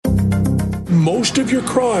Most of your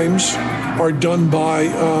crimes are done by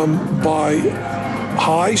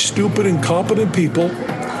high, stupid, incompetent people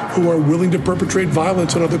who are willing to perpetrate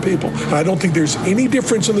violence on other people. I don't think there's any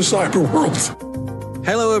difference in the cyber world.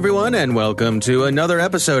 Hello, everyone, and welcome to another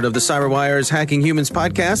episode of the CyberWire's Hacking Humans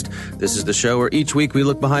podcast. This is the show where each week we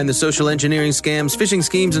look behind the social engineering scams, phishing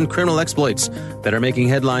schemes, and criminal exploits that are making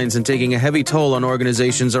headlines and taking a heavy toll on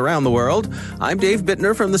organizations around the world. I'm Dave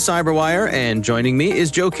Bittner from the CyberWire, and joining me is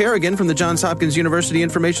Joe Kerrigan from the Johns Hopkins University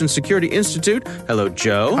Information Security Institute. Hello,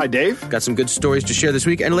 Joe. Hi, Dave. Got some good stories to share this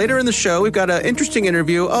week, and later in the show, we've got an interesting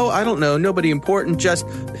interview. Oh, I don't know, nobody important, just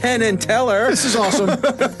Penn and Teller. This is awesome.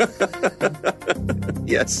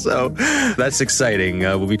 Yes, so that's exciting.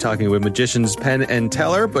 We'll be talking with magicians Penn and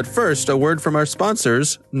Teller, but first, a word from our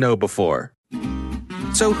sponsors, KnowBe4.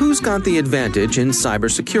 So who's got the advantage in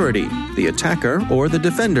cybersecurity, the attacker or the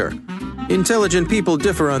defender? Intelligent people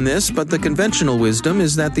differ on this, but the conventional wisdom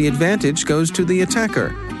is that the advantage goes to the attacker.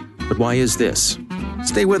 But why is this?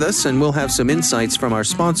 Stay with us and we'll have some insights from our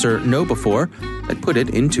sponsor, KnowBe4, that put it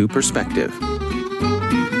into perspective.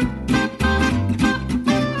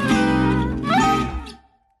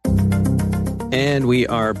 And we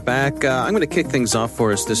are back. I'm going to kick things off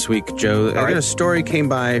for us this week, Joe. I got a story came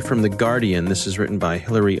by from The Guardian. This is written by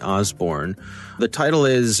Hillary Osborne. The title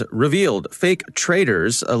is Revealed: Fake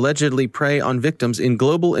Traders Allegedly Prey on Victims in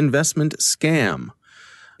Global Investment Scam.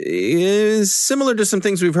 Is similar to some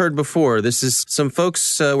things we've heard before. This is some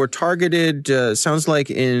folks were targeted, sounds like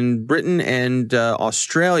in Britain and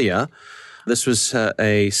Australia. This was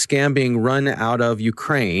a scam being run out of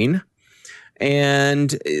Ukraine.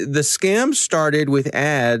 And the scam started with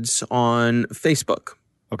ads on Facebook.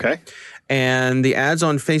 Okay. And the ads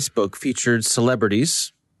on Facebook featured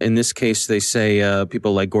celebrities. In this case, they say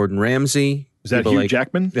people like Gordon Ramsay. Is that Hugh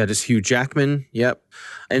Jackman? That is Hugh Jackman, yep.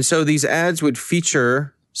 And so these ads would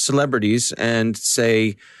feature celebrities and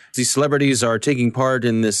say, these celebrities are taking part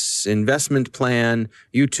in this investment plan.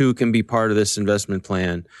 You too can be part of this investment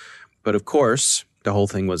plan. But of course, the whole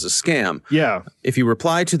thing was a scam. Yeah. If you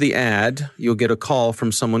reply to the ad, you'll get a call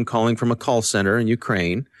from someone calling from a call center in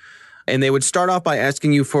Ukraine. And they would start off by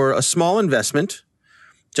asking you for a small investment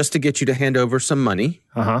just to get you to hand over some money.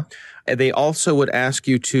 Uh-huh. And they also would ask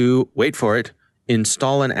you to, wait for it,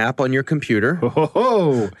 install an app on your computer.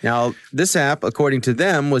 Oh. Now, this app, according to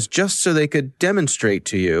them, was just so they could demonstrate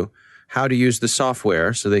to you how to use the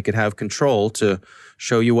software so they could have control to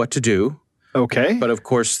show you what to do. Okay. But of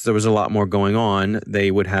course, there was a lot more going on.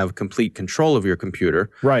 They would have complete control of your computer.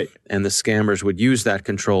 Right. And the scammers would use that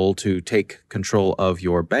control to take control of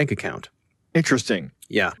your bank account. Interesting.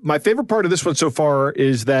 Yeah. My favorite part of this one so far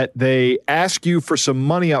is that they ask you for some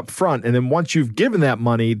money up front, and then once you've given that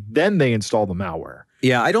money, then they install the malware.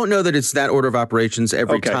 Yeah, I don't know that it's that order of operations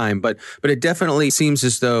every time, but it definitely seems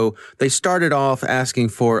as though they started off asking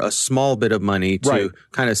for a small bit of money to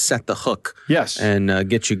kind of set the hook. Yes. And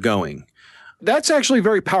get you going. That's actually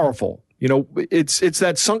very powerful. You know, it's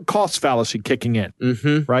that sunk cost fallacy kicking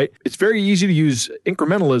in, right? It's very easy to use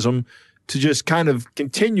incrementalism to just kind of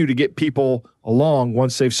continue to get people along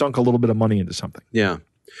once they've sunk a little bit of money into something. Yeah.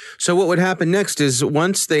 So what would happen next is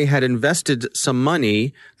once they had invested some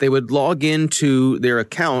money, they would log into their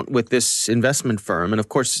account with this investment firm. And of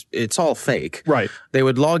course, it's all fake. Right. They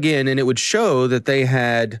would log in and it would show that they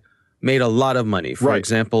had made a lot of money. For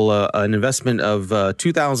example, an investment of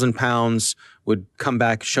 2,000 pounds would come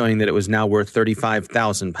back showing that it was now worth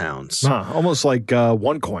 35,000 pounds. Almost like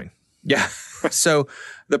OneCoin. Yeah. So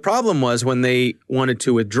the problem was when they wanted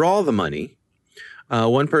to withdraw the money,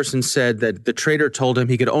 one person said that the trader told him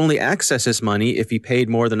he could only access his money if he paid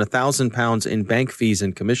more than 1,000 pounds in bank fees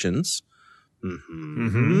and commissions.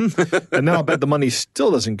 And then I'll bet the money still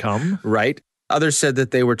doesn't come. Right. Others said that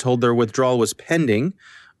they were told their withdrawal was pending,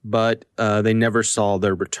 but they never saw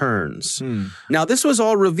their returns. Now, this was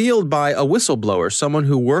all revealed by a whistleblower, someone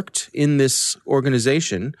who worked in this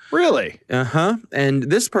organization. Really? Uh-huh. And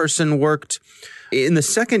this person worked in the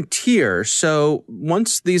second tier. So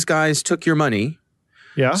once these guys took your money,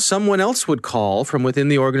 someone else would call from within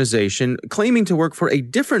the organization claiming to work for a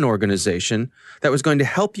different organization that was going to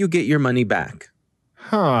help you get your money back.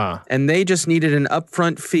 And they just needed an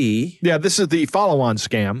upfront fee. Yeah, this is the follow-on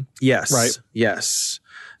scam. Yes. Right. Yes.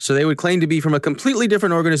 So they would claim to be from a completely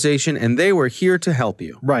different organization, and they were here to help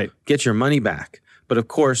you. Right. Get your money back. But of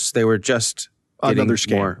course, they were just getting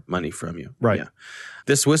more money from you. Right. Yeah.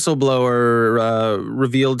 This whistleblower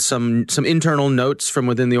revealed some internal notes from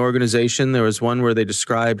within the organization. There was one where they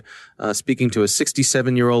described speaking to a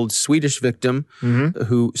 67-year-old Swedish victim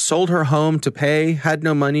who sold her home to pay, had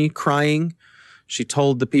no money, crying. She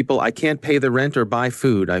told the people, "I can't pay the rent or buy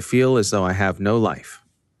food. I feel as though I have no life."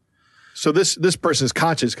 So this person's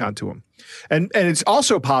conscience got to him. And it's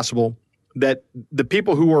also possible that the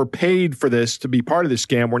people who were paid for this to be part of this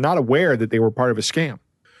scam were not aware that they were part of a scam.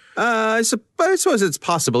 I suppose it's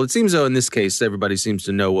possible. It seems though in this case, everybody seems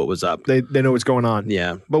to know what was up. They know what's going on.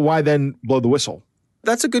 Yeah. But why then blow the whistle?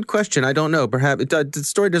 That's a good question. I don't know. Perhaps the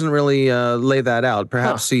story doesn't really lay that out.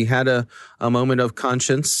 Perhaps he had a moment of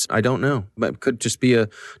conscience. I don't know. But it could just be a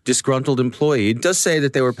disgruntled employee. It does say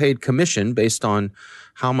that they were paid commission based on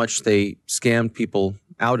how much they scammed people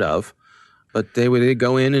out of. But they would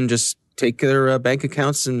go in and just take their bank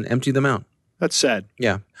accounts and empty them out. That's sad.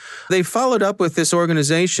 Yeah. They followed up with this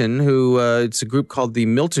organization who it's a group called the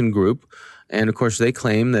Milton Group. And, of course, they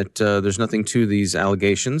claim that there's nothing to these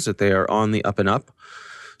allegations, that they are on the up and up.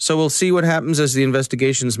 So we'll see what happens as the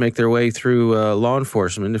investigations make their way through law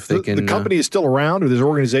enforcement. If they can, the company is still around, or this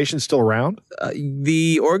organization still around?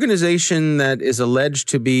 The organization that is alleged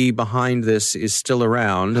to be behind this is still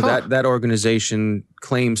around. That organization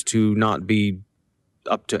claims to not be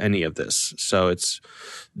up to any of this. So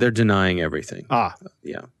they're denying everything.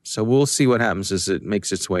 Yeah. So we'll see what happens as it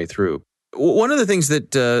makes its way through. One of the things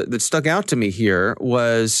that stuck out to me here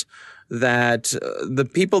was that the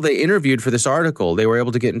people they interviewed for this article, they were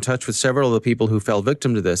able to get in touch with several of the people who fell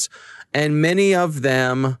victim to this, and many of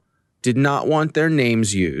them did not want their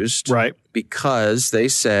names used, right? Because they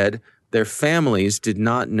said their families did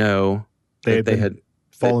not know that they had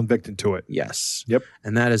fallen victim to it. Yes. Yep.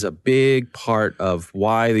 And that is a big part of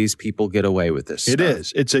why these people get away with this stuff. It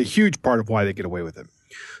is. It's a huge part of why they get away with it.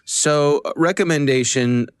 So,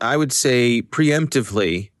 recommendation, I would say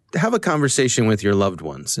preemptively, have a conversation with your loved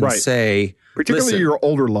ones and say, particularly listen, your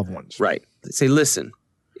older loved ones. Right. Say, listen,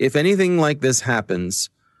 if anything like this happens,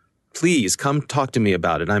 please come talk to me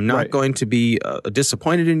about it. I'm not going to be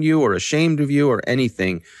disappointed in you or ashamed of you or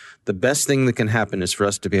anything. The best thing that can happen is for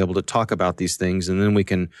us to be able to talk about these things, and then we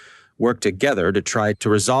can work together to try to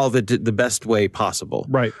resolve it the best way possible.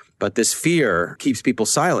 Right. But this fear keeps people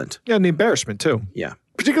silent. Yeah, and the embarrassment too. Yeah.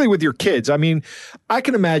 Particularly with your kids. I mean, I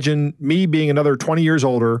can imagine me being another 20 years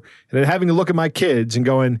older and then having to look at my kids and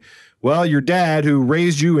going, well, your dad who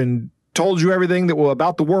raised you and told you everything that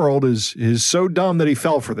about the world is so dumb that he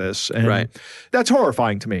fell for this. And that's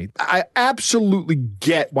horrifying to me. I absolutely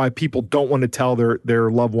get why people don't want to tell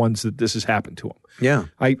their loved ones that this has happened to them. Yeah.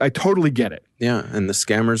 I totally get it. Yeah, and the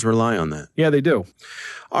scammers rely on that. Yeah, they do.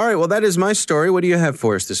 All right, well, that is my story. What do you have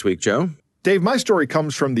for us this week, Joe? Dave, my story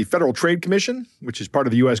comes from the Federal Trade Commission, which is part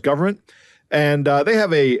of the U.S. government. And they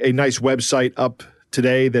have a nice website up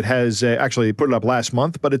today that has actually they put it up last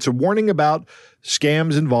month, but it's a warning about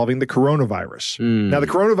scams involving the coronavirus. Now, the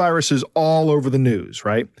coronavirus is all over the news,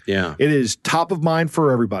 right? Yeah. It is top of mind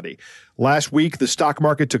for everybody. Last week, the stock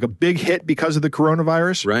market took a big hit because of the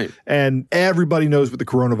coronavirus. Right. And everybody knows what the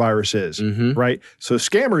coronavirus is, right? So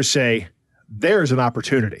scammers say, there's an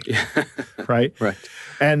opportunity, right? Right.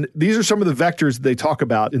 And these are some of the vectors they talk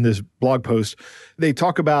about in this blog post. They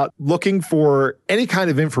talk about looking for any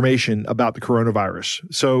kind of information about the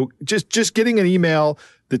coronavirus. So just getting an email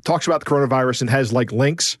that talks about the coronavirus and has like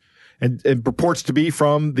links and purports to be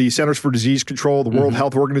from the Centers for Disease Control, the World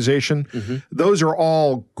Health Organization. Those are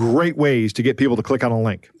all great ways to get people to click on a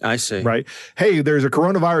link. I see. Right? Hey, there's a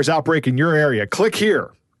coronavirus outbreak in your area. Click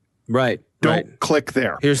here. Right. Don't click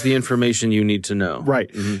there. Here's the information you need to know. Right.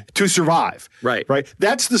 To survive. Right. Right.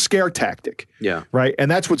 That's the scare tactic. Yeah. Right. And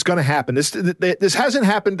that's what's going to happen. This hasn't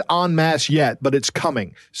happened en masse yet, but it's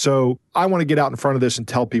coming. So I want to get out in front of this and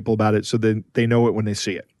tell people about it so that they know it when they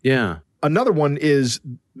see it. Yeah. Another one is,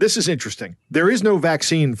 this is interesting. There is no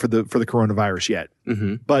vaccine for the coronavirus yet,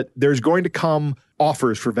 but there's going to come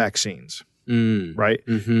offers for vaccines. Right.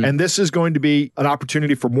 And this is going to be an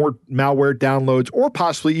opportunity for more malware downloads or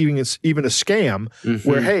possibly even a scam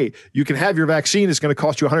where, hey, you can have your vaccine. It's going to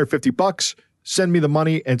cost you $150. Send me the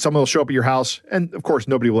money and someone will show up at your house. And of course,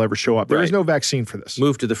 nobody will ever show up. There is no vaccine for this.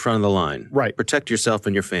 Move to the front of the line. Right. Protect yourself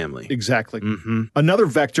and your family. Exactly. Another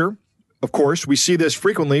vector, of course, we see this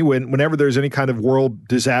frequently whenever there's any kind of world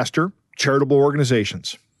disaster, charitable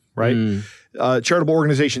organizations, right? Charitable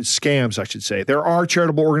organization scams, I should say. There are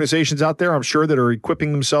charitable organizations out there, I'm sure, that are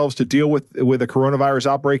equipping themselves to deal with a coronavirus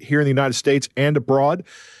outbreak here in the United States and abroad.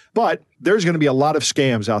 But there's going to be a lot of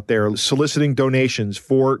scams out there soliciting donations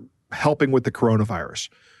for helping with the coronavirus.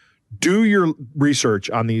 Do your research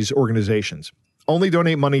on these organizations. Only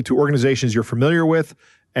donate money to organizations you're familiar with,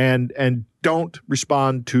 and don't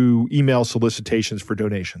respond to email solicitations for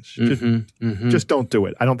donations. Just don't do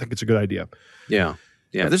it. I don't think it's a good idea. Yeah.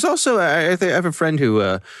 Yeah. There's also, I have a friend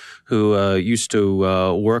who used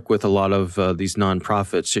to work with a lot of these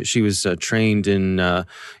nonprofits. She was trained in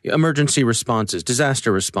emergency responses,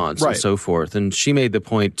 disaster response, and so forth. And she made the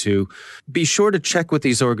point to be sure to check with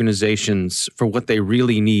these organizations for what they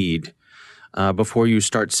really need before you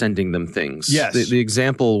start sending them things. Yes. The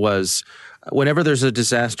example was whenever there's a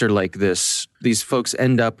disaster like this, these folks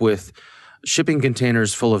end up with shipping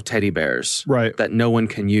containers full of teddy bears that no one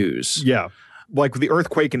can use. Yeah. Like the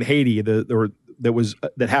earthquake in Haiti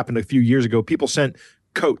that happened a few years ago, people sent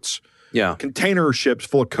coats. Yeah. Container ships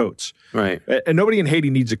full of coats. Right. And nobody in Haiti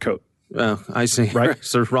needs a coat. Oh, I see. Right.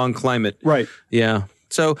 It's the wrong climate. Right. Yeah.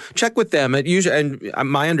 So check with them. And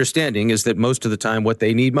my understanding is that most of the time what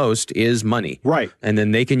they need most is money. Right. And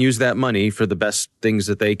then they can use that money for the best things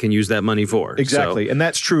that they can use that money for. Exactly. And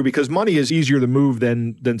that's true because money is easier to move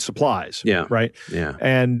than supplies. Yeah. Right? Yeah.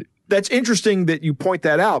 And that's interesting that you point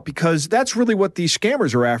that out because that's really what these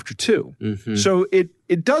scammers are after too. Mm-hmm. So it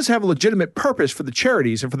does have a legitimate purpose for the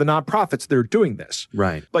charities and for the nonprofits that are doing this.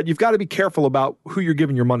 Right. But you've got to be careful about who you're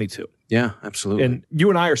giving your money to. Yeah, absolutely. And you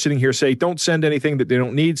and I are sitting here saying, don't send anything that they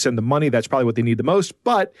don't need, send the money. That's probably what they need the most.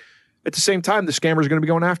 But at the same time, the scammers are going to be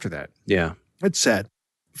going after that. Yeah. It's sad.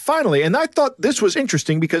 Finally, and I thought this was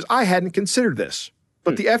interesting because I hadn't considered this.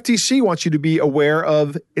 But the FTC wants you to be aware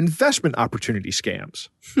of investment opportunity scams.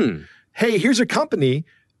 Hey, here's a company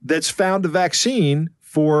that's found a vaccine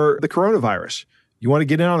for the coronavirus. You want to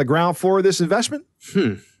get in on the ground floor of this investment?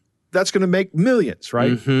 That's going to make millions,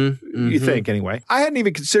 right? You think, anyway. I hadn't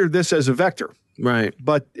even considered this as a vector. Right.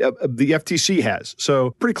 But the FTC has.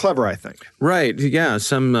 So pretty clever, I think. Right. Yeah.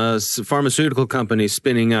 Some pharmaceutical company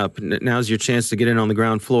spinning up. Now's your chance to get in on the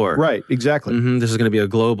ground floor. Right. Exactly. This is going to be a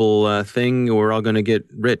global thing. We're all going to get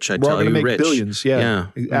rich. We're all going to make billions. Yeah.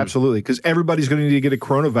 Absolutely. Because everybody's going to need to get a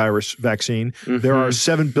coronavirus vaccine. There are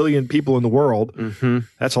 7 billion people in the world.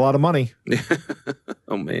 That's a lot of money.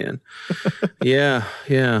 Oh, man. Yeah.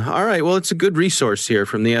 All right. Well, it's a good resource here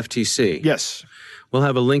from the FTC. Yes. We'll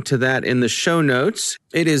have a link to that in the show notes.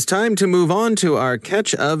 It is time to move on to our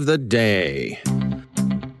catch of the day.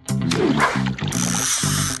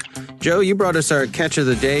 Joe, you brought us our catch of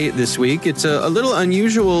the day this week. It's a little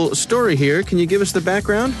unusual story here. Can you give us the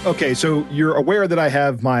background? Okay, so you're aware that I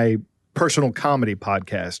have my personal comedy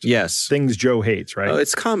podcast. Yes. Things Joe Hates, right? Oh,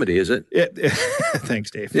 it's comedy, is it?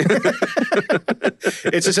 Thanks, Dave.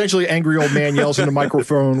 It's essentially angry old man yells in the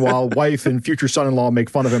microphone while wife and future son-in-law make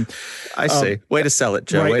fun of him. I see. Way to sell it,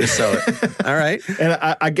 Joe. Right. Way to sell it. All right. And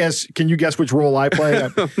I guess, can you guess which role I play?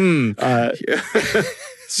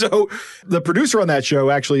 So the producer on that show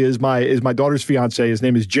actually is my daughter's fiance. His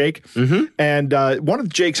name is Jake. And one of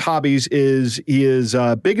Jake's hobbies is he is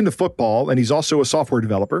big into football, and he's also a software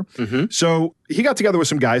developer. So he got together with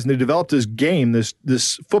some guys, and they developed this game,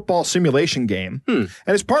 this football simulation game. And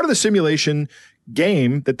as part of the simulation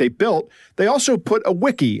game that they built, they also put a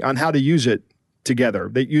wiki on how to use it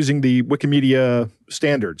together, using the Wikimedia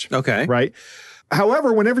standards. Okay. Right?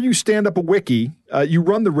 However, whenever you stand up a wiki, you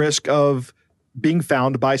run the risk of being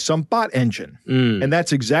found by some bot engine. And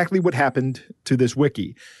that's exactly what happened to this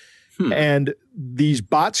wiki. And these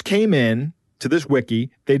bots came in to this wiki.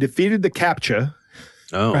 They defeated the CAPTCHA,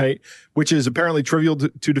 right, which is apparently trivial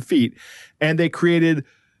to defeat. And they created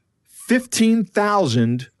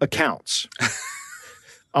 15,000 accounts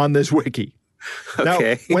on this wiki.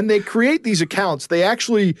 Okay. Now, when they create these accounts, they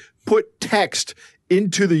actually put text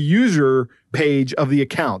into the user page of the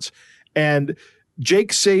accounts. And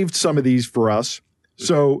Jake saved some of these for us.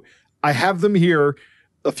 So I have them here,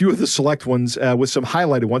 a few of the select ones with some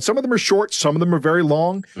highlighted ones. Some of them are short. Some of them are very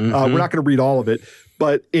long. We're not going to read all of it,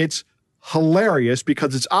 but it's hilarious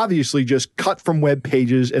because it's obviously just cut from web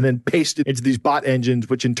pages and then pasted into these bot engines,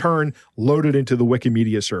 which in turn loaded into the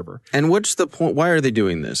Wikimedia server. And what's the point? Why are they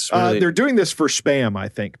doing this? They're doing this for spam, I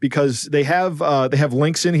think, because they have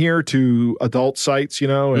links in here to adult sites,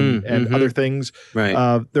 and other things.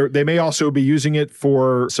 Right. They may also be using it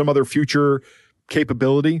for some other future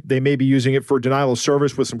capability. They may be using it for denial of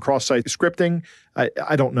service with some cross-site scripting.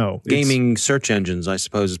 I don't know. Gaming search engines, I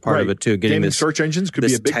suppose, is part of it too. Getting Gaming search engines could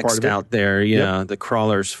be a big part of it. Text out there, the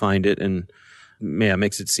crawlers find it and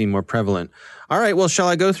makes it seem more prevalent. All right, well, shall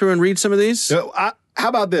I go through and read some of these? How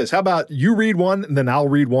about this? How about you read one, and then I'll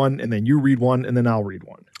read one, and then you read one, and then I'll read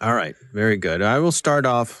one. All right, very good. I will start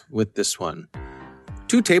off with this one.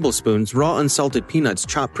 2 tablespoons raw unsalted peanuts,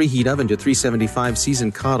 chopped preheat oven to 375,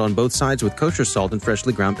 seasoned cod on both sides with kosher salt and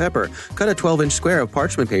freshly ground pepper. Cut a 12-inch square of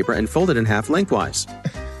parchment paper and fold it in half lengthwise.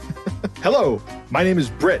 Hello, my name is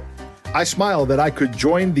Britt. I smile that I could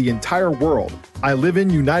join the entire world. I live in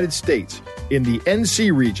United States, in the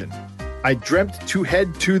NC region. I dreamt to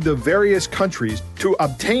head to the various countries to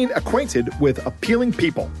obtain acquainted with appealing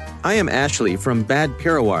people. I am Ashley from Bad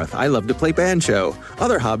Pirawarth. I love to play banjo.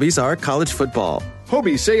 Other hobbies are college football.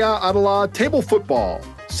 Hobi Seya Adala table football.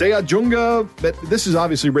 Seya Junga. This is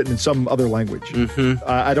obviously written in some other language.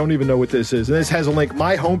 I don't even know what this is. And this has a link,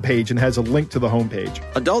 my homepage, and has a link to the homepage.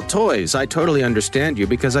 Adult toys. I totally understand you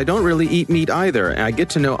because I don't really eat meat either. I get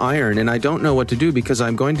to know iron and I don't know what to do because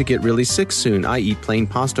I'm going to get really sick soon. I eat plain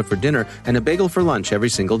pasta for dinner and a bagel for lunch every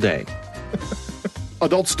single day.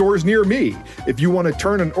 Adult stores near me. If you want to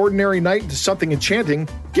turn an ordinary night into something enchanting,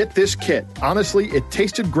 get this kit. Honestly, it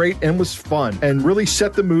tasted great and was fun and really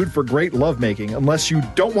set the mood for great lovemaking. Unless you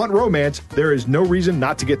don't want romance, there is no reason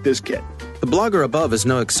not to get this kit. The blogger above is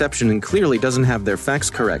no exception and clearly doesn't have their facts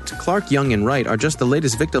correct. Clark, Young, and Wright are just the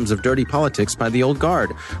latest victims of dirty politics by the old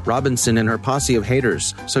guard, Robinson and her posse of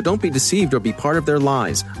haters. So don't be deceived or be part of their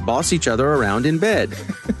lies. Boss each other around in bed.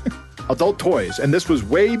 Adult toys, and this was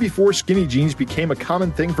way before skinny jeans became a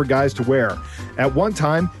common thing for guys to wear. At one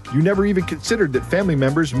time, you never even considered that family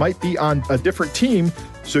members might be on a different team,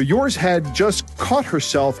 so yours had just caught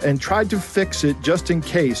herself and tried to fix it just in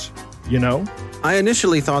case, you know? I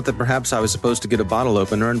initially thought that perhaps I was supposed to get a bottle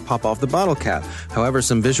opener and pop off the bottle cap. However,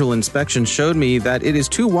 some visual inspection showed me that it is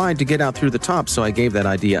too wide to get out through the top, so I gave that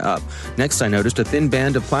idea up. Next, I noticed a thin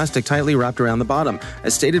band of plastic tightly wrapped around the bottom.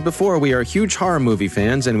 As stated before, we are huge horror movie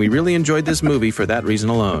fans, and we really enjoyed this movie for that reason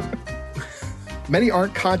alone. Many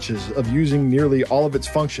aren't conscious of using nearly all of its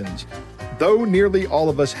functions. Though nearly all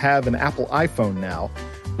of us have an Apple iPhone now,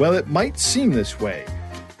 well, it might seem this way.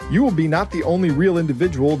 You will be not the only real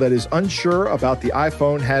individual that is unsure about the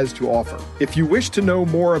iPhone has to offer. If you wish to know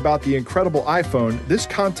more about the incredible iPhone, this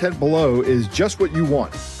content below is just what you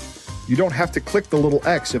want. You don't have to click the little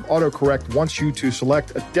X if autocorrect wants you to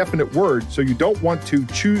select a definite word, so you don't want to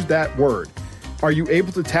choose that word. Are you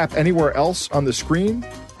able to tap anywhere else on the screen?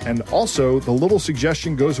 And also, the little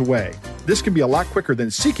suggestion goes away. This can be a lot quicker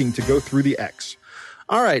than seeking to go through the X.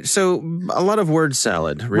 All right, so a lot of word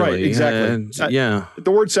salad, really. Right, exactly. Yeah.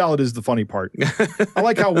 The word salad is the funny part. I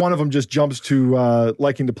like how one of them just jumps to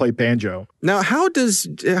liking to play banjo. Now, how does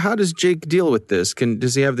Jake deal with this?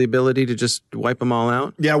 Does he have the ability to just wipe them all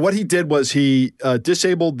out? Yeah, what he did was he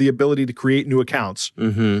disabled the ability to create new accounts,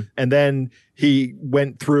 and then he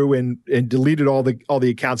went through and deleted all the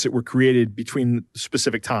accounts that were created between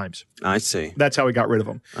specific times. I see. That's how he got rid of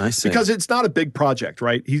them. I see. Because it's not a big project,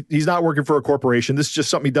 right? He's not working for a corporation. This is just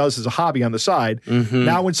something he does as a hobby on the side.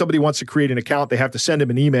 Now, when somebody wants to create an account, they have to send him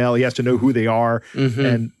an email. He has to know who they are,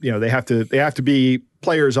 and they have to be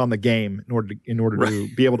players on the game in order to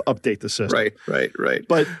be able to update the system. Right.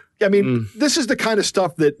 But I mean, this is the kind of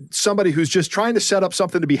stuff that somebody who's just trying to set up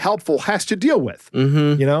something to be helpful has to deal with.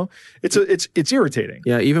 You know, it's irritating.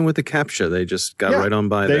 Yeah, even with the CAPTCHA, they just got right on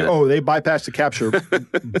by that. Oh, they bypassed the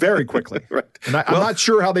CAPTCHA very quickly. Right. And I'm not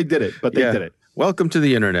sure how they did it, but they did it. Welcome to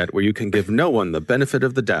the internet, where you can give no one the benefit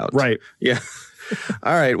of the doubt. Right. Yeah.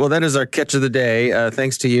 All right. Well, that is our catch of the day.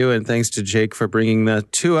 Thanks to you and thanks to Jake for bringing that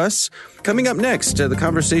to us. Coming up next, the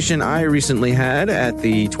conversation I recently had at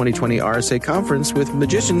the 2020 RSA conference with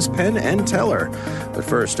magicians Penn and Teller. But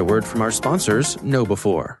first, a word from our sponsors,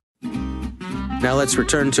 KnowBe4. Now let's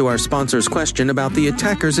return to our sponsor's question about the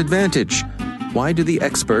attacker's advantage. Why do the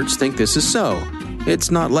experts think this is so?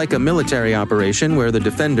 It's not like a military operation where the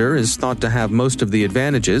defender is thought to have most of the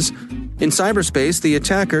advantages. In cyberspace, the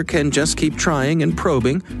attacker can just keep trying and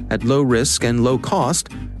probing at low risk and low cost,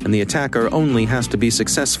 and the attacker only has to be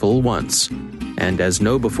successful once. And as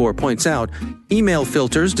KnowBe4 points out, email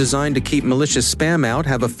filters designed to keep malicious spam out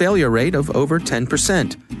have a failure rate of over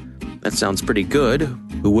 10%. That sounds pretty good.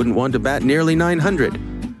 Who wouldn't want to bat nearly 900?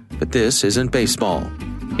 But this isn't baseball.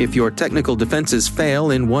 If your technical defenses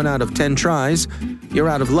fail in 1 out of 10 tries, you're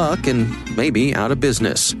out of luck and maybe out of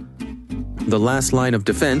business. The last line of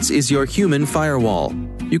defense is your human firewall.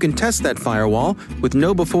 You can test that firewall with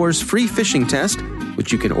KnowBe4's free phishing test,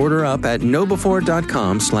 which you can order up at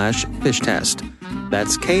knowbe4.com/fishtest.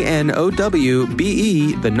 That's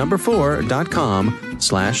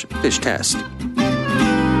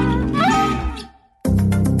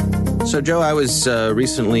KNOWBE4.com/fishtest. So, Joe, I was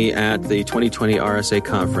recently at the 2020 RSA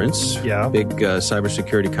conference, big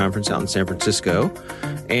cybersecurity conference out in San Francisco.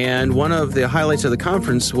 And one of the highlights of the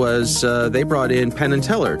conference was they brought in Penn and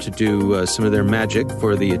Teller to do some of their magic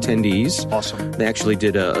for the attendees. Awesome. They actually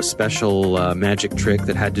did a special magic trick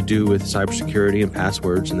that had to do with cybersecurity and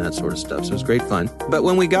passwords and that sort of stuff. So it was great fun. But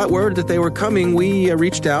when we got word that they were coming, we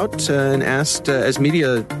reached out and asked, as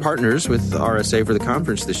media partners with RSA for the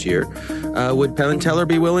conference this year, would Penn and Teller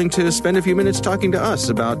be willing to spend a few minutes talking to us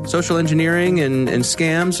about social engineering and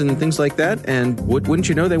scams and things like that. And wouldn't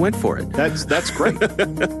you know, they went for it. That's great.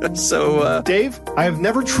 So, Dave, I have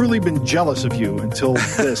never truly been jealous of you until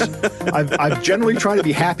this. I've generally tried to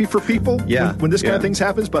be happy for people when this kind of things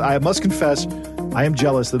happens, but I must confess, I am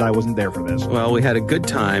jealous that I wasn't there for this. Well, we had a good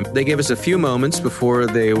time. They gave us a few moments before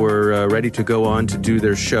they were ready to go on to do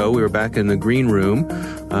their show. We were back in the green room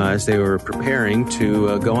as they were preparing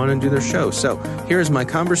to go on and do their show. So here's my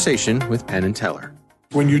conversation with Penn and Teller.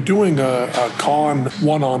 When you're doing a con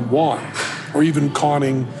one-on-one, or even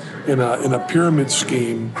conning in a pyramid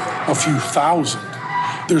scheme a few thousand,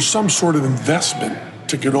 there's some sort of investment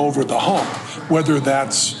to get over the hump, whether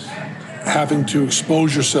that's having to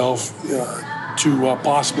expose yourself to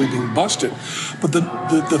possibly being busted. But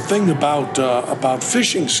the thing about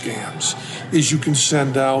phishing scams is you can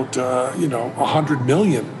send out 100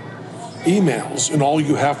 million emails, and all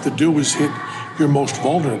you have to do is hit your most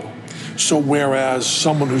vulnerable. So whereas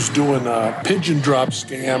someone who's doing a pigeon drop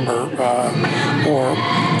scam or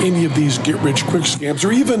any of these get-rich-quick scams,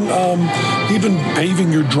 or even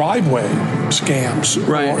paving your driveway scams,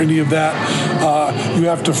 or any of that, you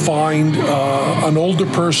have to find an older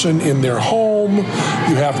person in their home.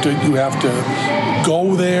 You have to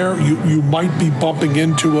go there. You might be bumping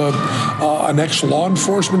into an ex-law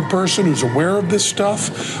enforcement person who's aware of this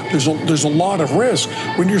stuff. There's a lot of risk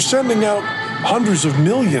when you're sending out hundreds of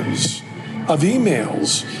millions of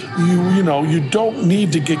emails. You don't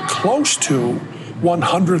need to get close to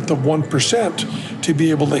 1/100th of 1% to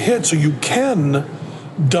be able to hit. So you can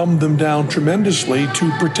dumb them down tremendously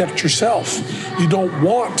to protect yourself. You don't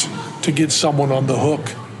want to get someone on the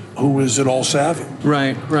hook who is at all savvy.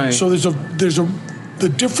 Right. So the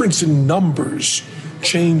difference in numbers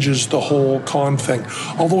changes the whole con thing.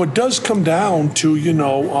 Although it does come down to,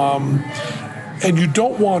 and you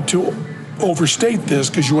don't want to overstate this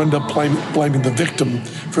because you end up blaming the victim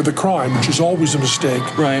for the crime, which is always a mistake.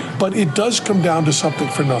 Right. But it does come down to something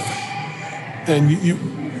for nothing. And you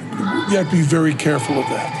have to be very careful of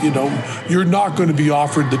that. You're not going to be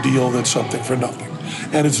offered the deal that's something for nothing.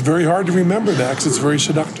 And it's very hard to remember that because it's very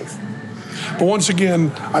seductive. But once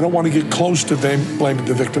again, I don't want to get close to blaming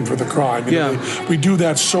the victim for the crime. We do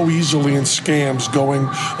that so easily in scams, going,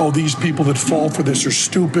 oh, these people that fall for this are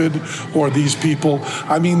stupid, or these people.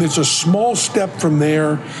 I mean, it's a small step from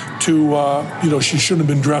there to, she shouldn't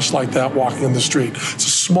have been dressed like that walking on the street. It's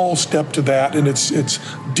a small step to that, and it's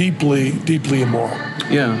deeply, deeply immoral.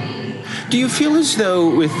 Yeah. Do you feel as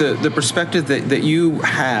though with the perspective that you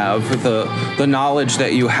have, with the knowledge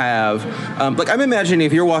that you have, I'm imagining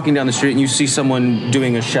if you're walking down the street and you see someone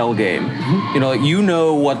doing a shell game,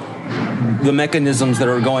 what the mechanisms that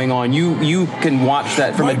are going on, you can watch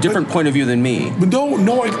that from a different point of view than me.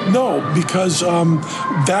 No, because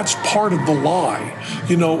that's part of the lie.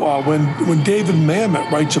 When David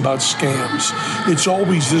Mamet writes about scams, it's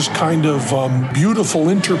always this kind of beautiful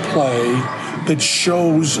interplay that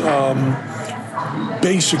shows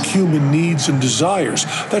basic human needs and desires.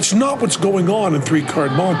 That's not what's going on in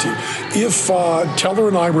Three-Card Monte. If Teller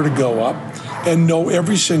and I were to go up and know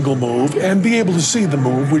every single move and be able to see the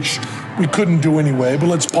move, which we couldn't do anyway, but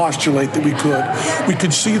let's postulate that we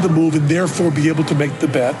could see the move and therefore be able to make the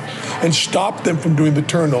bet and stop them from doing the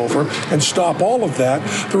turnover and stop all of that.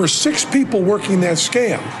 There are 6 people working that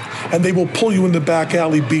scam, and they will pull you in the back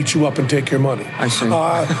alley, beat you up, and take your money. I see.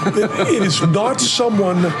 It is not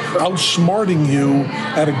someone outsmarting you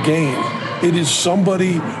at a game. It is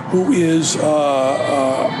somebody who is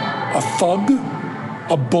a thug,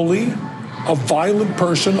 a bully, a violent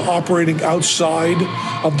person operating outside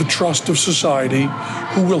of the trust of society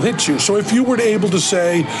who will hit you. So if you were able to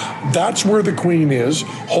say, that's where the queen is,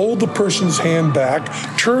 hold the person's hand back,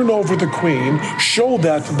 turn over the queen, show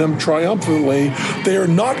that to them triumphantly, they are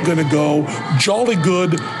not going to go, jolly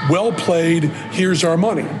good, well played, here's our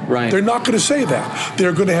money. Right. They're not going to say that.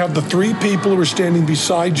 They're going to have the 3 people who are standing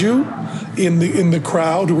beside you in the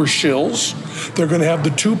crowd who are shills. They're going to have the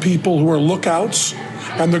 2 people who are lookouts,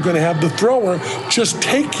 and they're going to have the thrower just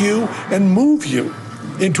take you and move you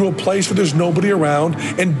into a place where there's nobody around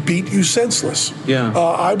and beat you senseless. Yeah.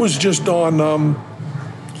 I was just on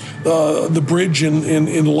the bridge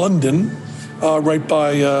in London, right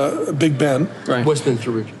by Big Ben. Right.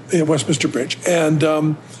 Westminster Bridge. Yeah, Westminster Bridge. And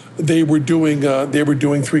they were doing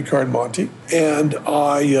Three-Card Monte, and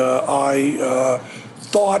I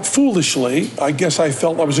thought foolishly, I guess I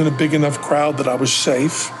felt I was in a big enough crowd that I was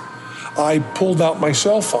safe. I pulled out my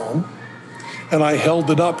cell phone and I held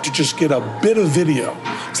it up to just get a bit of video.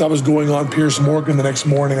 Because I was going on Piers Morgan the next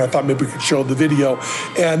morning. I thought maybe we could show the video.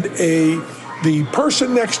 And the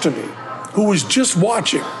person next to me, who was just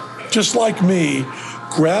watching, just like me,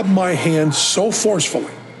 grabbed my hand so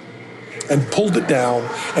forcefully and pulled it down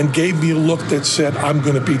and gave me a look that said, I'm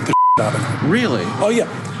going to beat the out of you. Really? Oh, yeah.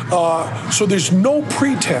 So there's no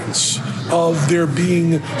pretense of there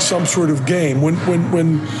being some sort of game. When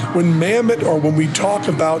Mamet, or when we talk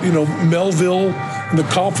about, Melville and the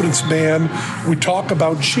Confidence Man, we talk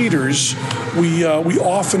about cheaters, we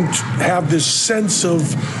often have this sense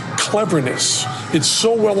of cleverness. It's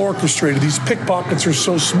so well orchestrated. These pickpockets are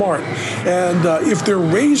so smart. And if they're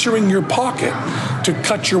razoring your pocket to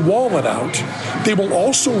cut your wallet out, they will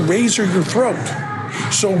also razor your throat.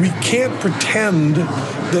 So we can't pretend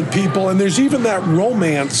that people, and there's even that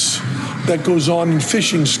romance that goes on in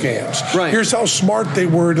phishing scams. Right. Here's how smart they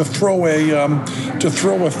were to throw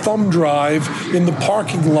a thumb drive in the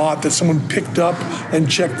parking lot that someone picked up and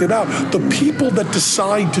checked it out. The people that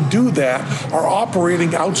decide to do that are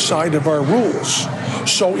operating outside of our rules.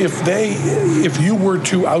 So if you were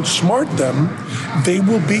to outsmart them, they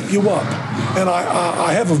will beat you up. And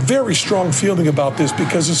I have a very strong feeling about this,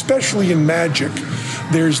 because especially in Magic,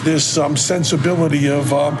 there's this sensibility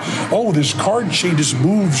of, this card cheat, his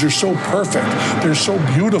moves are so perfect. They're so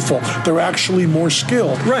beautiful. They're actually more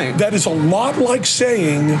skilled. Right. That is a lot like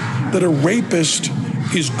saying that a rapist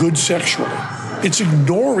is good sexually. It's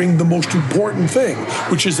ignoring the most important thing,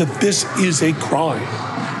 which is that this is a crime.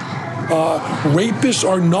 Rapists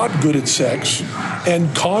are not good at sex,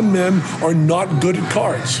 and con men are not good at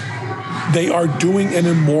cards. They are doing an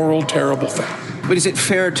immoral, terrible thing. But is it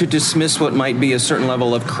fair to dismiss what might be a certain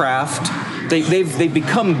level of craft? They've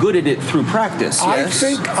become good at it through practice. Yes?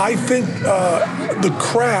 I think the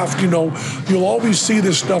craft. You'll always see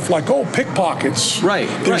this stuff like, pickpockets. Right.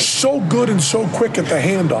 They're so good and so quick at the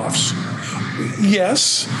handoffs.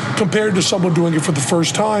 Yes, compared to someone doing it for the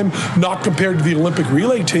first time, not compared to the Olympic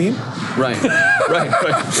relay team. Right.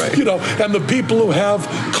 And the people who have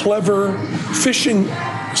clever phishing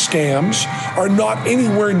scams are not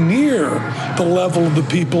anywhere near the level of the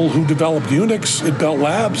people who developed Unix at Bell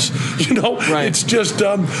Labs. Right. It's just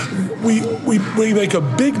we make a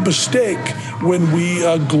big mistake when we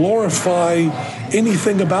glorify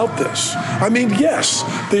anything about this. I mean, yes,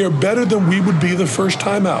 they are better than we would be the first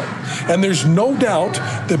time out. And there's no doubt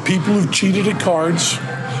that people who've cheated at cards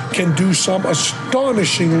can do some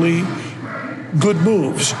astonishingly good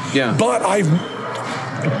moves. Yeah. But I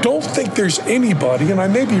don't think there's anybody, and I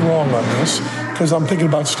may be wrong on this because I'm thinking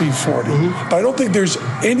about Steve Forte, but I don't think there's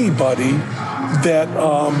anybody that,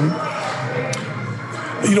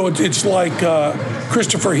 it's like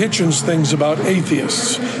Christopher Hitchens' things about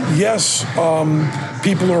atheists. Yes,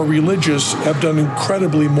 people who are religious have done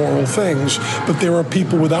incredibly moral things, but there are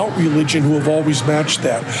people without religion who have always matched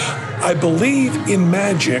that. I believe in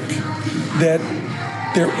Magic that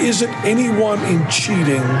there isn't anyone in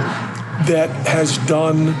cheating that has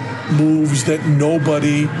done moves that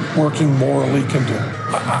nobody working morally can do.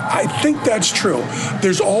 I think that's true.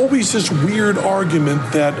 There's always this weird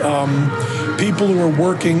argument that people who are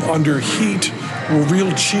working under heat or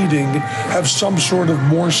real cheating have some sort of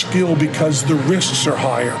more skill because the risks are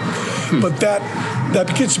higher. But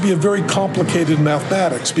that gets to be a very complicated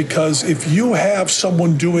mathematics, because if you have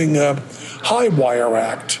someone doing a high wire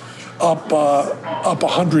act up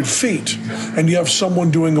 100 feet, and you have someone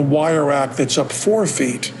doing a wire act that's up 4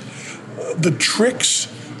 feet, the tricks,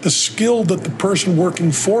 the skill that the person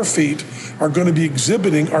working 4 feet are going to be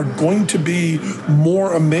exhibiting are going to be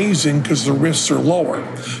more amazing because the risks are lower.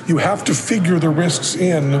 You have to figure the risks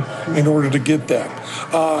in order to get that.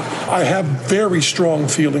 I have very strong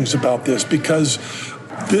feelings about this, because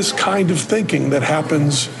this kind of thinking that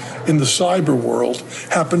happens in the cyber world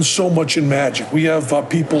happens so much in Magic. We have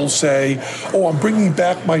people say, I'm bringing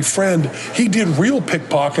back my friend. He did real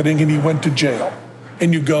pickpocketing and he went to jail.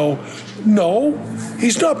 And you go, no,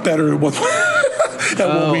 he's not better at what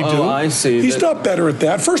we do. I see. He's not better at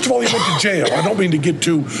that. First of all, he went to jail. I don't mean to get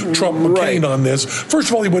too Trump McCain on this. First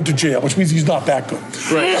of all, he went to jail, which means he's not that good.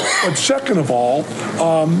 Right. But second of all,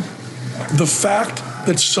 the fact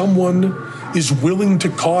that someone is willing to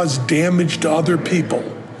cause damage to other people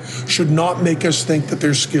should not make us think that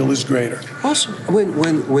their skill is greater. Also,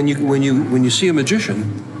 when you see a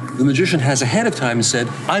magician, the magician has ahead of time said,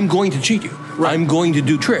 "I'm going to cheat you. Right. I'm going to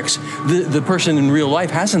do tricks." The person in real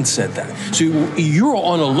life hasn't said that. So you're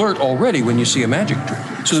on alert already when you see a magic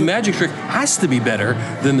trick. So the magic trick has to be better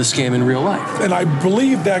than the scam in real life. And I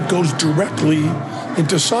believe that goes directly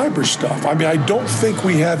into cyber stuff. I mean, I don't think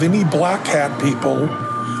we have any black hat people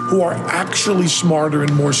who are actually smarter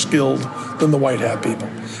and more skilled than the white hat people.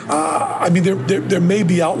 I mean, there may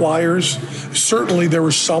be outliers. Certainly there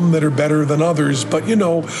are some that are better than others. But,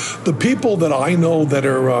 the people that I know that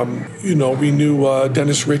are, we knew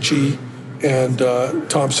Dennis Ritchie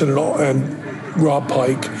Thompson and Rob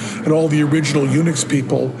Pike and all the original Unix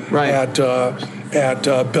people at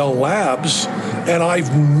Bell Labs, and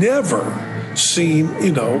I've never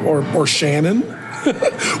seen, or Shannon.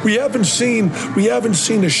 we haven't seen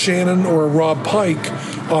a Shannon or a Rob Pike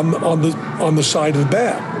on the side of the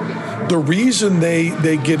bat. The reason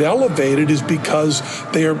they get elevated is because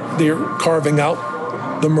they're carving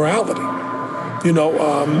out the morality.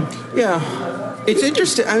 It's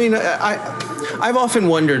interesting. I mean, I've often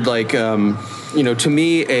wondered, to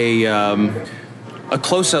me, a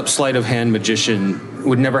close-up sleight of hand magician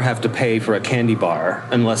would never have to pay for a candy bar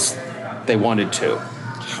unless they wanted to,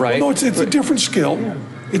 right? Well, no, it's a different skill.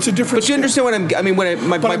 It's a different. But you understand what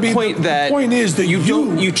my point that the point is that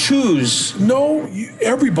you choose. No,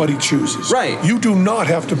 everybody chooses. Right. You do not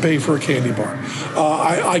have to pay for a candy bar.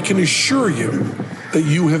 I can assure you that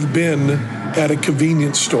you have been at a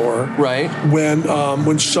convenience store, right,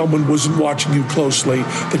 when someone wasn't watching you closely,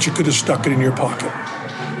 that you could have stuck it in your pocket.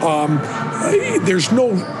 There's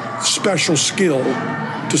no special skill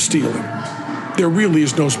to stealing. There really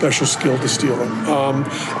is no special skill to stealing.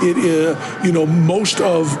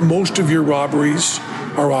 Most of your robberies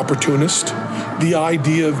are opportunist. The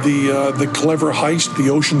idea of the clever heist, the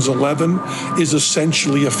Ocean's 11, is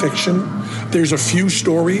essentially a fiction. There's a few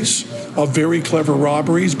stories of very clever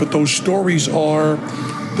robberies, but those stories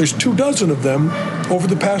there's 24 of them over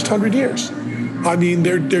the past 100 years. I mean,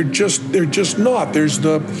 they're just not. There's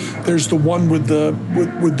the one with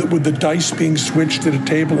the dice being switched at a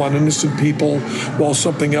table on innocent people while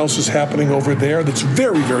something else is happening over there. That's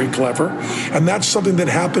very, very clever, and that's something that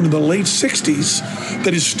happened in the late '60s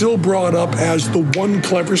that is still brought up as the one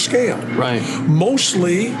clever scam. Right.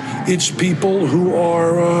 Mostly, it's people who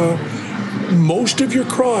are. Most of your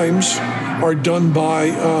crimes are done by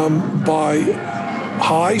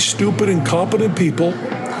high, stupid, incompetent people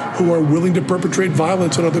who are willing to perpetrate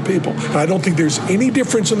violence on other people. And I don't think there's any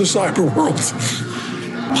difference in the cyber world.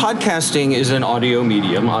 Podcasting is an audio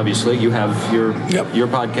medium, obviously. You have your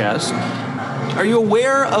podcast. Are you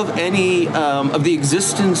aware of any of the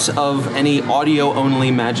existence of any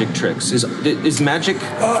audio-only magic tricks? Is magic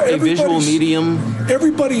a visual medium?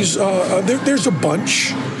 Everybody's there's a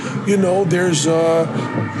bunch. There's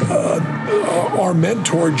our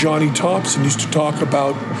mentor, Johnny Thompson, used to talk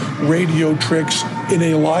about radio tricks in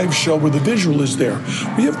a live show where the visual is there.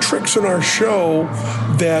 We have tricks in our show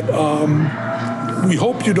that we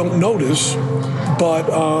hope you don't notice, but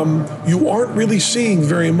you aren't really seeing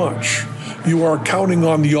very much. You are counting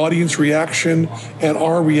on the audience reaction and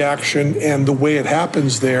our reaction and the way it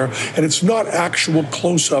happens there, and it's not actual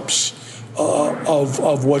close-ups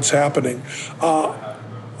of what's happening.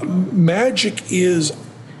 Magic is,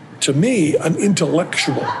 to me, an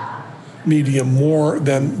intellectual medium more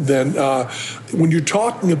than when you're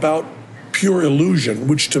talking about pure illusion,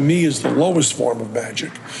 which to me is the lowest form of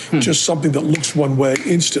magic, just something that looks one way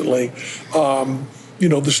instantly.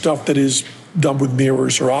 The stuff that is done with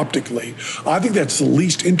mirrors or optically. I think that's the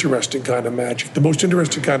least interesting kind of magic. The most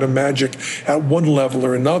interesting kind of magic at one level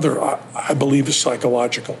or another, I believe, is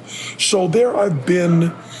psychological. So there have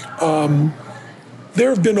been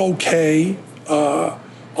okay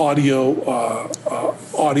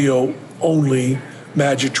audio only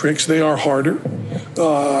magic tricks. They are harder.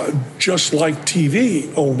 Just like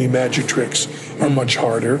TV only magic tricks are much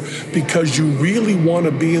harder because you really want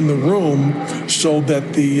to be in the room so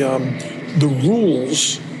that the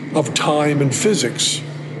rules of time and physics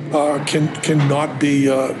cannot be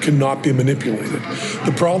manipulated.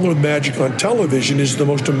 The problem with magic on television is the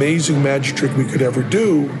most amazing magic trick we could ever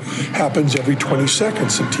do happens every 20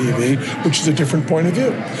 seconds in TV, which is a different point of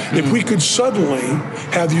view. If we could suddenly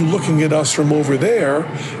have you looking at us from over there,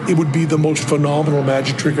 it would be the most phenomenal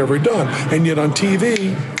magic trick ever done. And yet on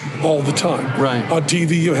TV, all the time. Right. On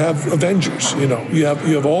TV, you have Avengers. You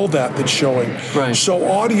have all that's showing. Right. So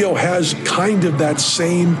audio has kind of that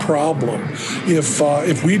same problem.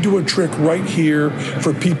 If we do a trick right here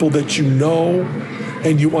for people that you know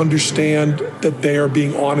and you understand that they are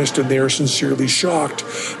being honest and they are sincerely shocked,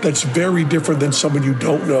 that's very different than someone you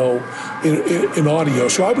don't know in audio.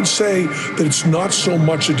 So I would say that it's not so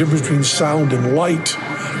much the difference between sound and light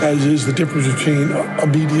as is the difference between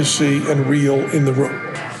immediacy and real in the room.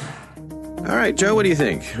 All right, Joe, what do you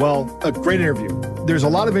think? Well, a great interview. There's a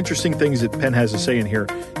lot of interesting things that Penn has to say in here.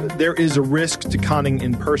 There is a risk to conning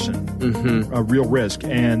in person, a real risk,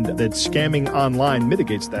 and that scamming online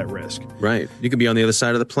mitigates that risk. Right. You could be on the other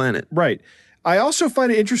side of the planet. Right. I also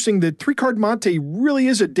find it interesting that three-card Monte really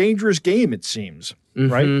is a dangerous game, it seems.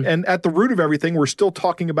 right? And at the root of everything, we're still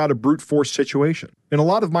talking about a brute force situation. In a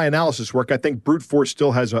lot of my analysis work, I think brute force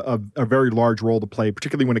still has a very large role to play,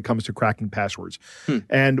 particularly when it comes to cracking passwords.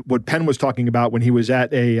 And what Penn was talking about when he was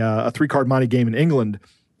at a three-card Monte game in England,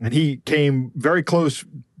 and he came very close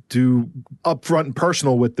to upfront and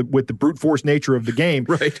personal with the brute force nature of the game.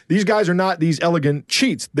 Right. These guys are not these elegant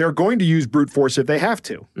cheats. They're going to use brute force if they have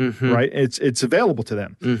to, right? It's available to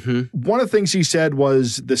them. One of the things he said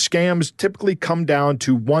was the scams typically come down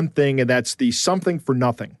to one thing, and that's the something for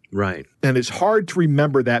nothing. Right. And it's hard to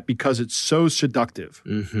remember that because it's so seductive.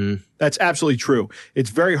 That's absolutely true. It's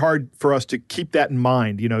very hard for us to keep that in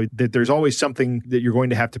mind, that there's always something that you're going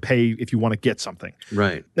to have to pay if you want to get something.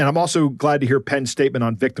 Right. And I'm also glad to hear Penn's statement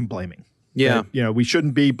on victim blaming. Yeah. That, we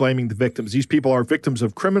shouldn't be blaming the victims. These people are victims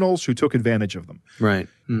of criminals who took advantage of them. Right.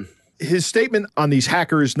 His statement on these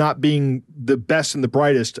hackers not being the best and the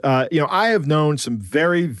brightest, I have known some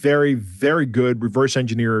very, very, very good reverse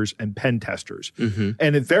engineers and pen testers.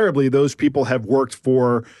 And invariably, those people have worked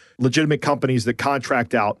for legitimate companies that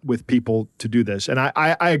contract out with people to do this. And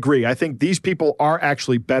I agree. I think these people are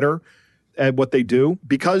actually better at what they do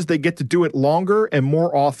because they get to do it longer and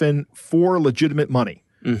more often for legitimate money.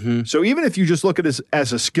 So even if you just look at it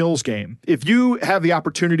as a skills game, if you have the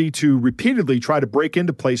opportunity to repeatedly try to break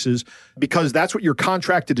into places because that's what you're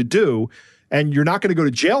contracted to do, and you're not going to go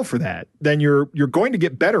to jail for that, then you're going to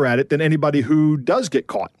get better at it than anybody who does get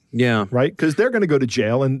caught. Yeah. Right? Because they're going to go to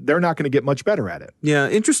jail and they're not going to get much better at it. Yeah.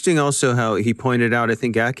 Interesting also how he pointed out, I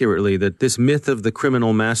think accurately, that this myth of the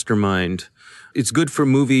criminal mastermind, it's good for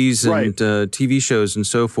movies and TV shows and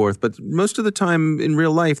so forth, but most of the time in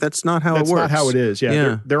real life, that's not how it works. That's not how it is.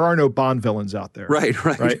 Yeah. There are no Bond villains out there. Right.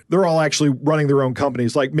 They're all actually running their own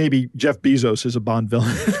companies. Like maybe Jeff Bezos is a Bond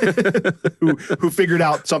villain who figured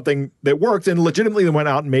out something that worked and legitimately went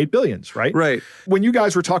out and made billions, right? Right. When you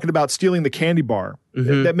guys were talking about stealing the candy bar,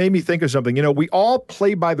 that made me think of something. We all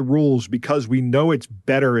play by the rules because we know it's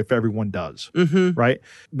better if everyone does, right?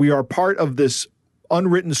 We are part of this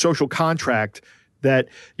unwritten social contract that,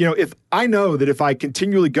 if I know that if I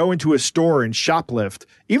continually go into a store and shoplift,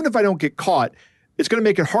 even if I don't get caught, it's going to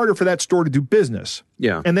make it harder for that store to do business.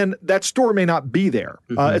 Yeah. And then that store may not be there.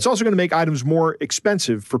 It's also going to make items more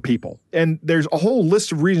expensive for people. And there's a whole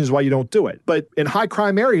list of reasons why you don't do it. But in high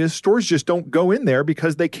crime areas, stores just don't go in there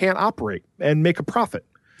because they can't operate and make a profit.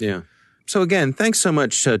 Yeah. So again, thanks so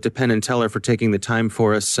much to Penn and Teller for taking the time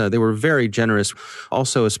for us. They were very generous.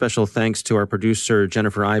 Also, a special thanks to our producer,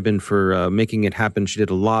 Jennifer Eiben, for making it happen. She did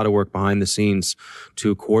a lot of work behind the scenes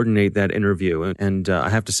to coordinate that interview. And I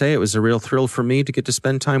have to say, it was a real thrill for me to get to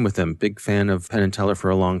spend time with them. Big fan of Penn and Teller for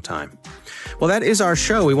a long time. Well, that is our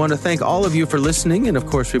show. We want to thank all of you for listening. And of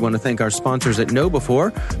course, we want to thank our sponsors at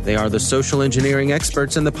KnowBe4. They are the social engineering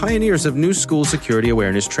experts and the pioneers of new school security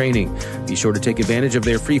awareness training. Be sure to take advantage of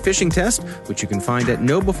their free phishing test, which you can find at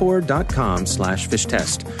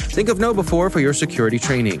knowbe4.com/fishtest. Think of KnowBe4 for your security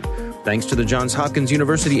training. Thanks to the Johns Hopkins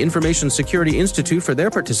University Information Security Institute for their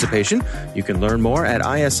participation. You can learn more at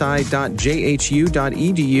isi.jhu.edu.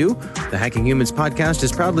 The Hacking Humans podcast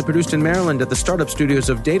is proudly produced in Maryland at the startup studios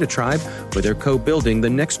of Data Tribe, where they're co-building the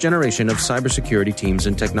next generation of cybersecurity teams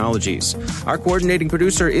and technologies. Our coordinating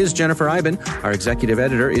producer is Jennifer Eiben. Our executive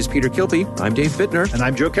editor is Peter Kilpie. I'm Dave Bittner. And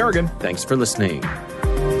I'm Joe Kerrigan. Thanks for listening.